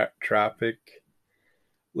amyotrophic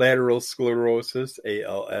lateral sclerosis,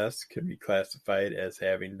 ALS, can be classified as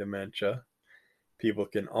having dementia. People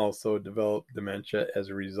can also develop dementia as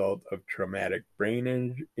a result of traumatic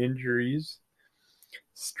brain injuries,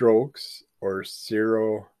 strokes, or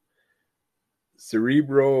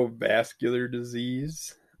cerebrovascular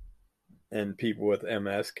disease. And people with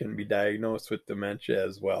MS can be diagnosed with dementia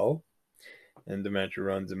as well. And dementia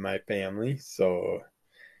runs in my family, so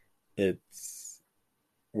it's,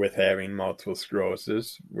 with having multiple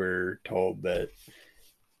sclerosis, we're told that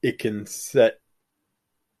it can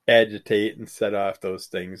agitate and set off those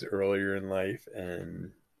things earlier in life,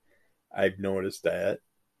 and I've noticed that.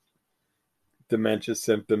 Dementia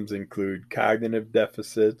symptoms include cognitive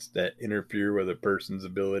deficits that interfere with a person's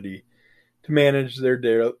ability to manage their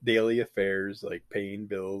daily affairs, like paying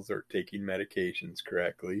bills or taking medications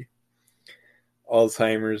correctly.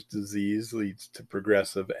 Alzheimer's disease leads to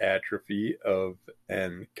progressive atrophy of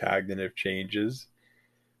and cognitive changes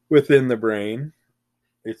within the brain.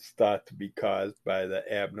 It's thought to be caused by the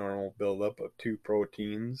abnormal buildup of two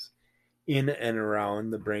proteins in and around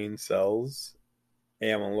the brain cells,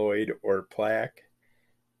 amyloid or plaque,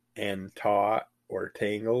 and tau or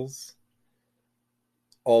tangles.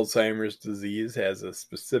 Alzheimer's disease has a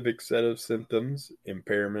specific set of symptoms: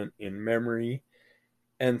 impairment in memory,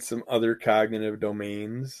 and some other cognitive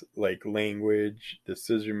domains like language,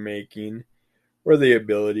 decision making, or the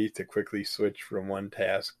ability to quickly switch from one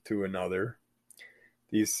task to another.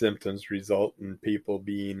 These symptoms result in people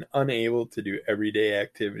being unable to do everyday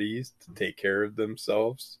activities to take care of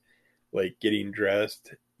themselves, like getting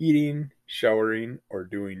dressed, eating, showering, or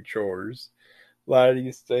doing chores. A lot of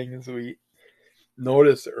these things we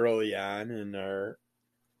notice early on in our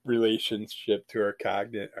relationship to our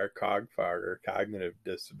COGFOG, or cognitive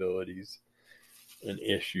disabilities and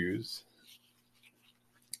issues.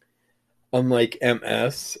 Unlike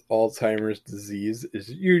MS, Alzheimer's disease is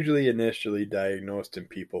usually initially diagnosed in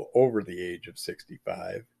people over the age of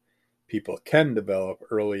 65. People can develop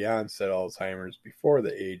early onset Alzheimer's before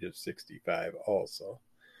the age of 65 also.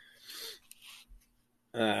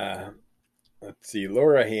 Let's see,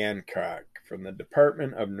 Laura Hancock from the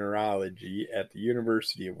Department of Neurology at the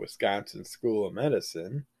University of Wisconsin School of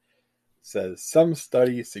Medicine says some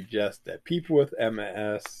studies suggest that people with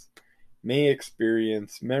MS may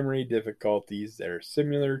experience memory difficulties that are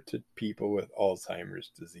similar to people with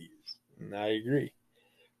Alzheimer's disease. And I agree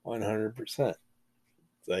 100%.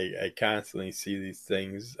 It's like I constantly see these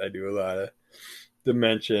things. I do a lot of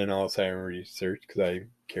dementia and Alzheimer's research because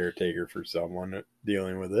I'm caretaker for someone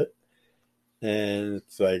dealing with it. And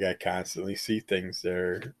it's like I constantly see things that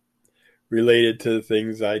are related to the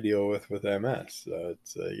things I deal with MS. So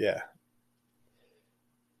it's, yeah.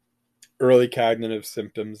 Early cognitive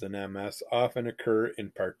symptoms in MS often occur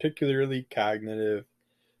in particularly cognitive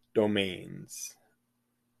domains,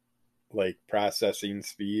 like processing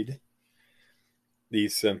speed.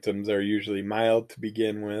 These symptoms are usually mild to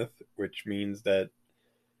begin with, which means that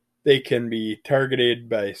they can be targeted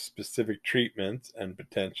by specific treatments and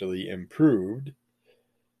potentially improved.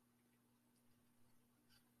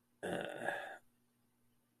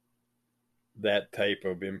 That type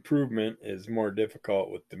of improvement is more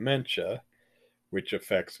difficult with dementia, which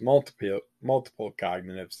affects multiple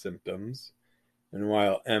cognitive symptoms. And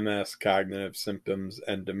while MS cognitive symptoms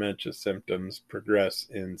and dementia symptoms progress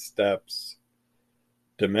in steps,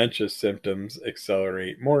 dementia symptoms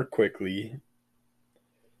accelerate more quickly.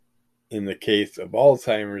 In the case of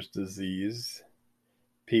Alzheimer's disease,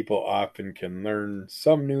 people often can learn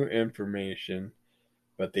some new information,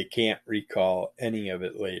 but they can't recall any of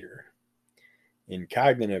it later. In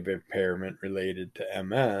cognitive impairment related to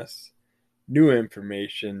MS, new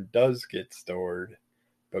information does get stored,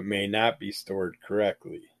 but may not be stored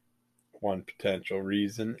correctly. One potential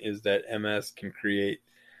reason is that MS can create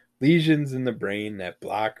lesions in the brain that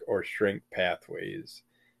block or shrink pathways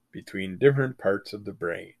between different parts of the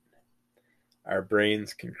brain. Our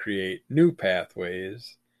brains can create new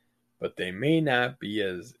pathways, but they may not be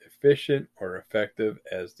as efficient or effective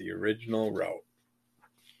as the original route.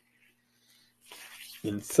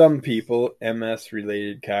 In some people,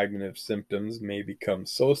 MS-related cognitive symptoms may become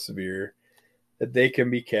so severe that they can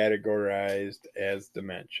be categorized as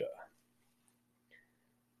dementia.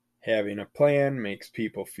 Having a plan makes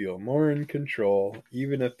people feel more in control,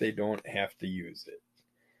 even if they don't have to use it.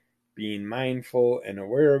 Being mindful and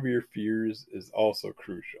aware of your fears is also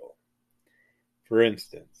crucial. For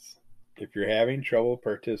instance, if you're having trouble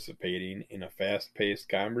participating in a fast-paced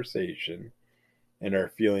conversation and are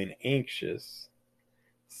feeling anxious,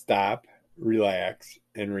 stop, relax,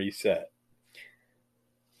 and reset.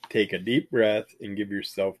 Take a deep breath and give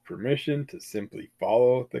yourself permission to simply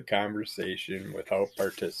follow the conversation without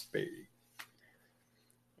participating.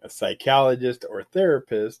 A psychologist or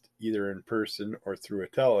therapist, either in person or through a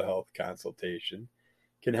telehealth consultation,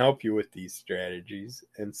 can help you with these strategies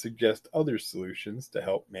and suggest other solutions to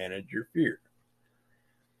help manage your fear.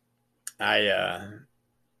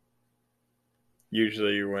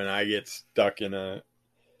 Usually when I get stuck in a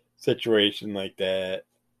situation like that,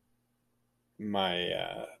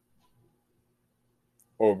 my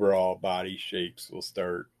overall body shakes will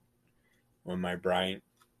start when my brain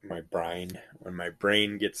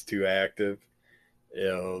gets too active.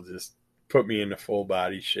 It'll just put me into full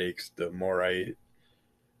body shakes. The more I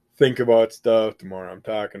think about stuff, the more I'm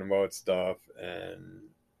talking about stuff, and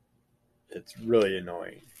it's really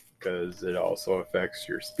annoying because it also affects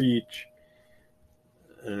your speech,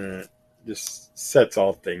 and it just sets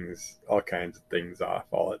all kinds of things off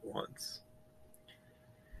all at once.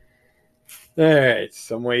 All right,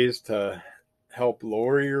 some ways to help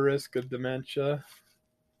lower your risk of dementia.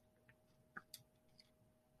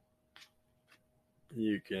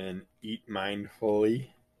 You can eat mindfully,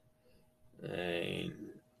 and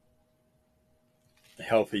a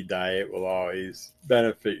healthy diet will always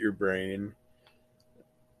benefit your brain.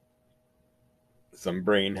 Some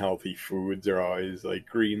brain healthy foods are always like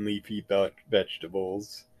green leafy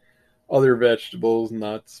vegetables, other vegetables,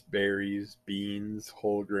 nuts, berries, beans,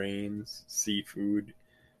 whole grains, seafood,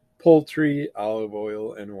 poultry, olive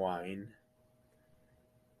oil, and wine.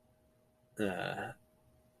 And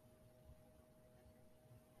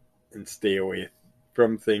stay away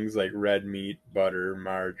from things like red meat, butter,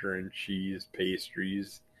 margarine, cheese,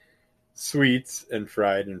 pastries, sweets, and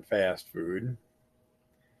fried and fast food.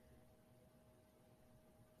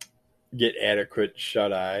 get adequate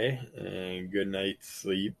shut-eye and good night's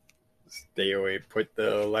sleep. Stay away, put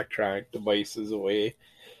the electronic devices away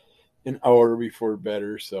an hour before bed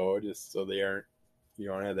or so, just so they aren't, you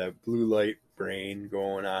don't have that blue light brain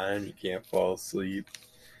going on. You can't fall asleep.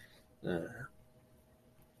 Uh,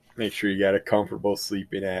 Make sure you got a comfortable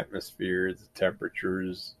sleeping atmosphere. The temperature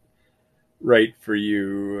is right for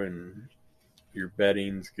you, and your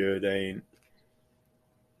bedding's good.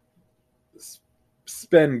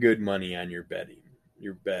 Spend good money on your bedding,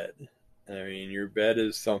 your bed. I mean, your bed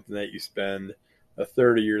is something that you spend a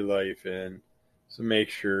third of your life in, so make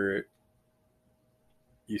sure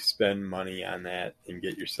you spend money on that and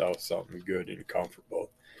get yourself something good and comfortable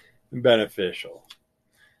and beneficial.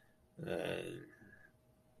 And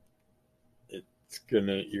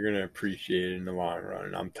you're gonna appreciate it in the long run.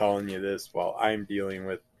 And I'm telling you this while I'm dealing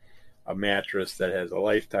with a mattress that has a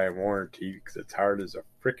lifetime warranty because it's hard as a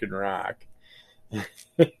freaking rock.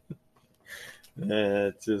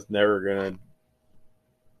 It's just never gonna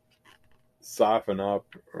soften up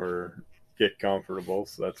or get comfortable,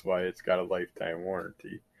 so that's why it's got a lifetime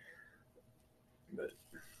warranty. But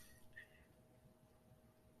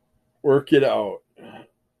work it out.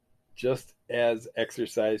 Just as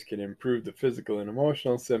exercise can improve the physical and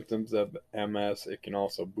emotional symptoms of MS, it can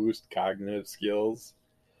also boost cognitive skills.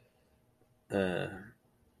 Do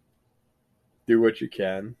what you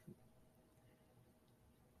can,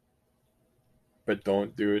 but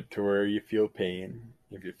don't do it to where you feel pain.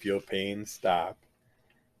 If you feel pain, stop.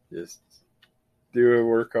 Just do a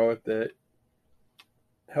workout that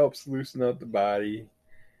helps loosen up the body.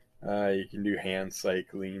 You can do hand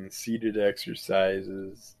cycling, seated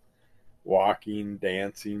exercises, walking,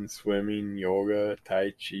 dancing, swimming, yoga,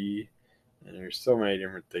 tai chi. And there's so many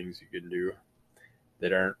different things you can do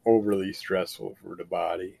that aren't overly stressful for the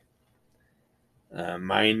body.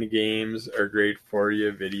 Mind games are great for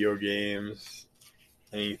you, video games,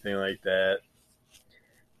 anything like that.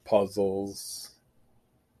 Puzzles,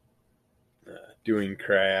 doing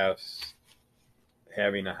crafts,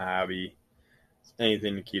 having a hobby,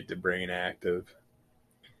 anything to keep the brain active.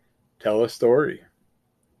 Tell a story.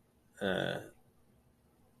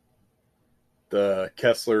 The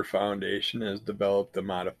Kessler Foundation has developed a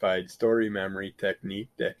modified story memory technique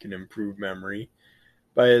that can improve memory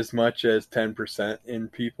by as much as 10% in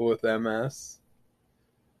people with MS.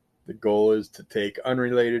 The goal is to take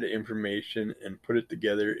unrelated information and put it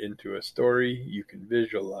together into a story you can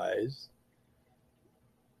visualize.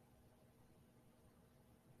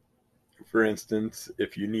 For instance,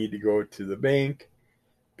 if you need to go to the bank,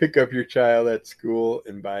 pick up your child at school,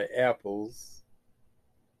 and buy apples,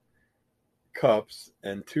 cups,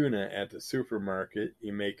 and tuna at the supermarket,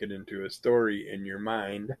 you make it into a story in your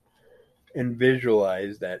mind and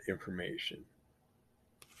visualize that information.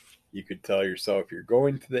 You could tell yourself you're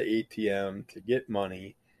going to the ATM to get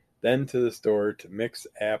money, then to the store to mix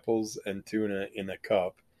apples and tuna in a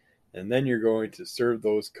cup, and then you're going to serve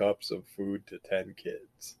those cups of food to 10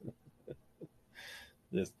 kids.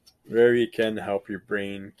 Just where you can help your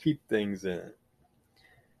brain keep things in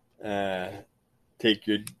it. Take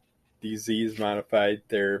your disease-modified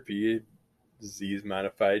therapy,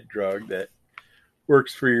 disease-modified drug that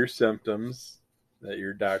works for your symptoms that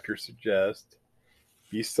your doctor suggests.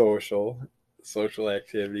 Be social. Social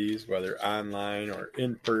activities, whether online or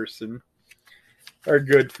in person, are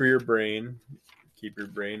good for your brain. Keep your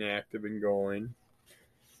brain active and going.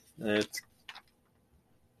 And it's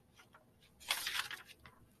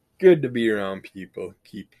good to be around people.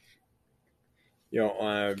 You don't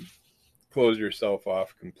want to close yourself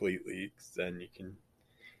off completely, because then you can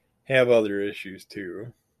have other issues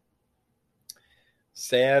too.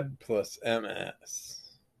 SAD plus MS.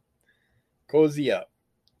 Cozy up.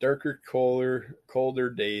 Darker, colder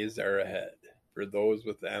days are ahead. For those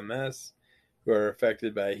with MS who are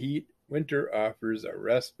affected by heat, winter offers a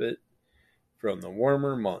respite from the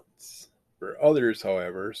warmer months. For others,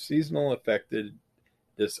 however, seasonal affected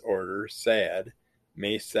disorder, SAD,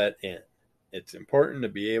 may set in. It's important to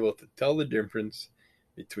be able to tell the difference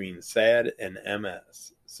between SAD and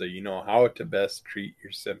MS so you know how to best treat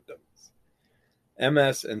your symptoms.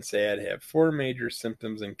 MS and SAD have four major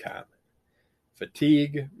symptoms in common: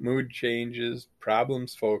 fatigue, mood changes,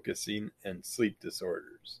 problems focusing, and sleep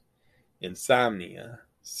disorders. Insomnia,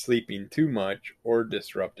 sleeping too much, or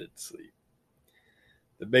disrupted sleep.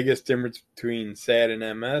 The biggest difference between SAD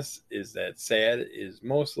and MS is that SAD is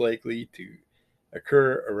most likely to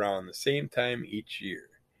occur around the same time each year.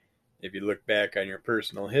 If you look back on your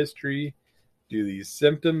personal history, do these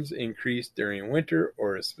symptoms increase during winter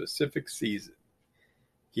or a specific season?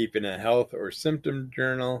 Keeping a health or symptom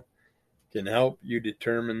journal can help you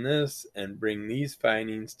determine this and bring these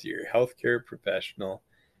findings to your healthcare professional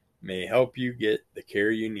may help you get the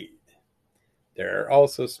care you need. There are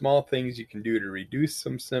also small things you can do to reduce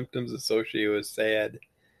some symptoms associated with SAD,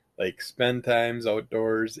 like spend times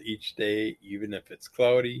outdoors each day, even if it's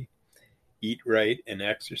cloudy, eat right and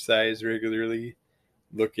exercise regularly,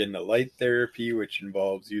 look into light therapy, which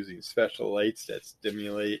involves using special lights that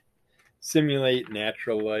simulate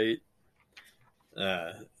natural light.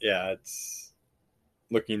 It's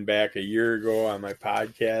looking back a year ago on my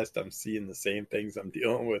podcast, I'm seeing the same things I'm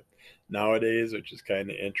dealing with nowadays, which is kind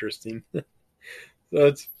of interesting. So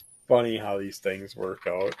it's funny how these things work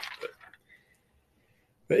out.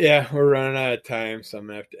 But yeah, we're running out of time, so I'm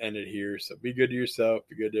going to have to end it here. So be good to yourself,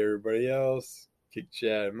 be good to everybody else. Kick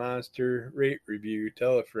Chat Monster, rate, review,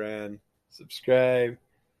 tell a friend, subscribe,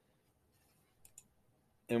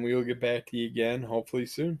 and we will get back to you again hopefully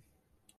soon.